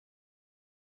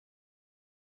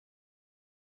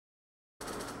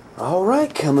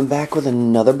Alright, coming back with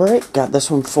another break. Got this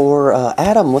one for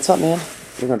Adam. What's up, man?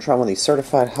 You're going to try one of these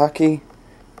certified hockey.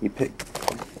 You pick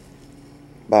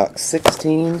box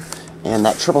 16, and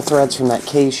that triple threads from that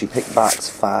case, you pick box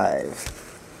 5.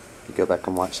 If you go back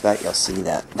and watch that, you'll see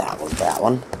that was that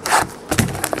one.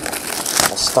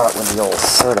 We'll start with the old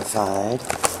certified.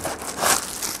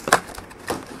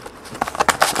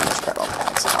 Let's grab all the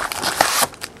packs out.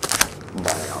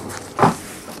 Bam.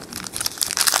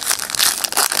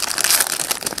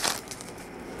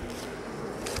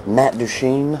 Matt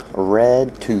Duchene,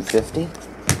 red, 250.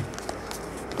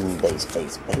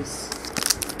 Base.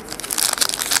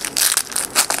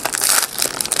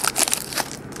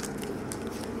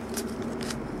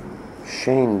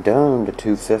 Shane Doan to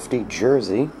 250,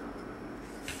 jersey.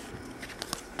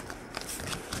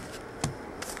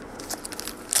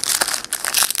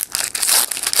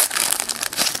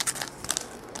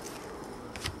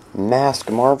 Mask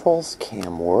Marvels,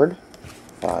 Cam Ward,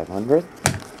 500.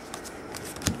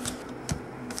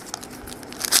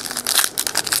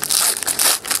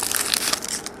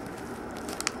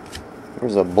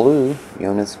 Here's a blue,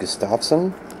 Jonas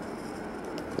Gustafsson,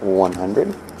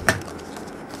 100.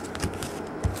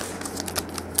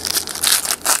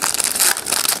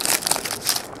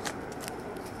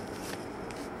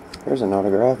 Here's an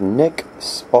autograph, Nick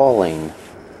Spaulding.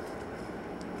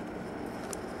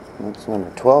 That's number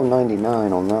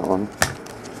 1299 on that one.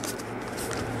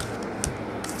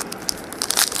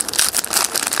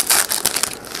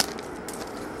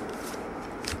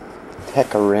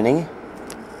 Pekka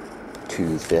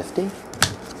 250.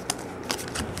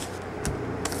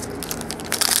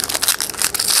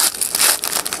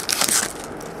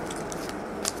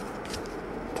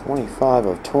 $25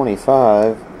 of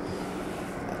 25.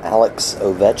 Alex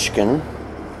Ovechkin.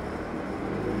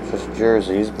 Just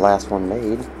jerseys, last one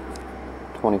made.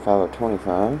 $25 of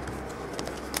 25.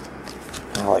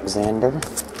 Alexander.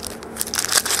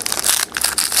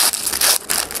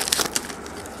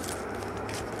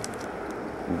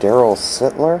 Daryl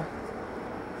Sittler.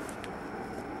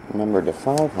 Number to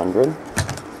 500.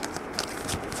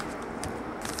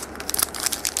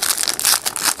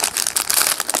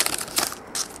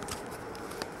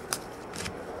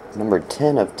 Number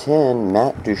 10 of 10,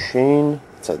 Matt Duchene.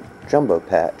 It's a jumbo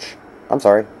patch. I'm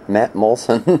sorry, Matt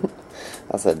Molson.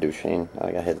 I said Duchene.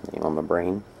 I got his name on my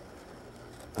brain.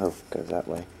 Oh, goes that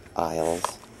way.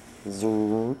 Isles.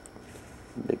 Zoom.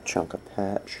 Big chunk of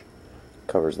patch.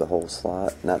 Covers the whole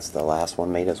slot. And that's the last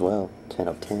one made as well. 10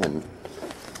 of 10.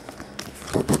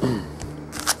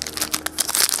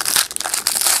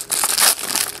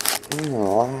 And the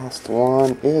last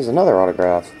one is another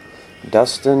autograph.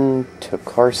 Dustin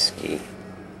Tokarski.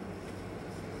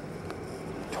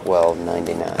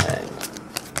 $12.99.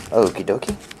 Okie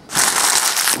dokie.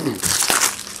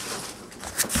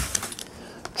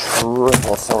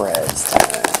 Triple threads time.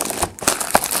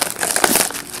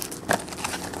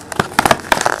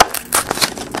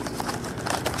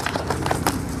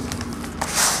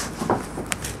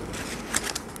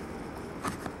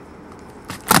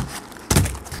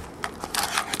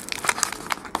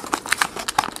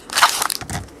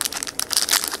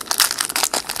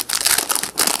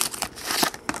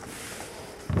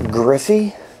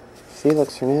 Griffey,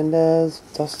 Felix Hernandez,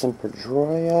 Dustin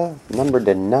Pedroia, numbered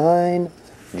to 9,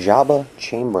 Jabba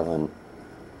Chamberlain.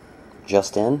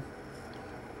 Just in.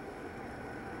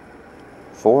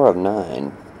 4 of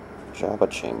 9, Jabba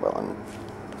Chamberlain.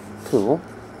 Cool.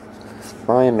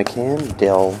 Brian McCann,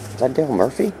 Dale, is that Dale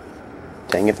Murphy?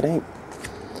 Dang if it ain't.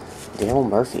 Dale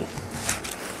Murphy.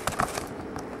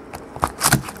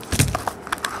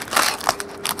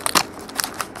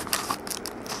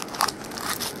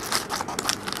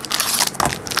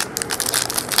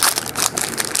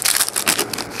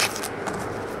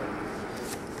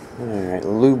 Alright,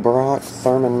 Lou Brock,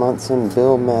 Thurman Munson,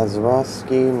 Bill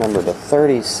Mazeroski, number to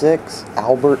 36,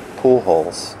 Albert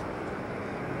Pujols.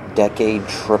 Decade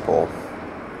Triple.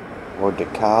 Or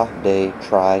Decade de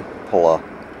Tripula.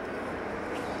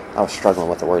 I was struggling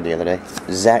with the word the other day.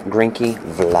 Zach Greinke,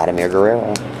 Vladimir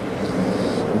Guerrero.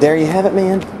 There you have it,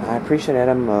 man. I appreciate it,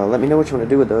 Adam. Let me know what you want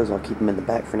to do with those. I'll keep them in the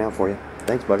back for now for you.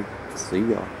 Thanks, buddy. See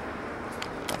y'all.